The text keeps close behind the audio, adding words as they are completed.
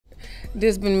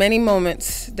There's been many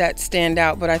moments that stand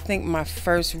out, but I think my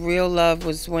first real love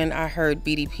was when I heard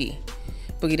BDP,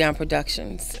 Boogie Down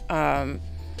Productions.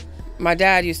 My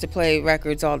dad used to play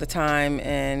records all the time,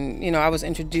 and I was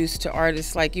introduced to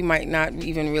artists like you might not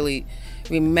even really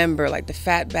remember, like the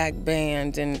Fatback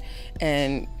Band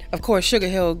and of course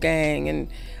Sugarhill Gang and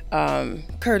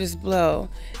Curtis Blow.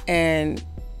 And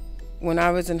when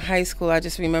I was in high school, I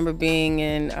just remember being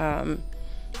in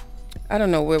I don't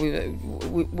know where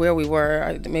we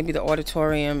were, maybe the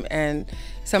auditorium, and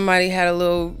somebody had a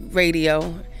little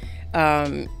radio,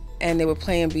 and they were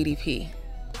playing BDP.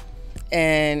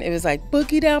 And it was like,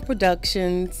 Boogie Down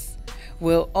Productions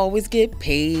will always get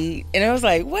paid. And I was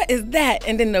like, what is that?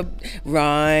 And then the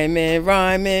rhyming.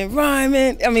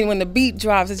 I mean, when the beat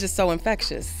drops, it's just so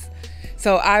infectious.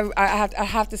 So I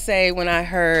have to say, when I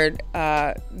heard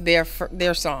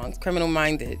their songs, Criminal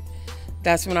Minded,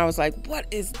 that's when I was like, what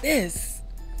is this?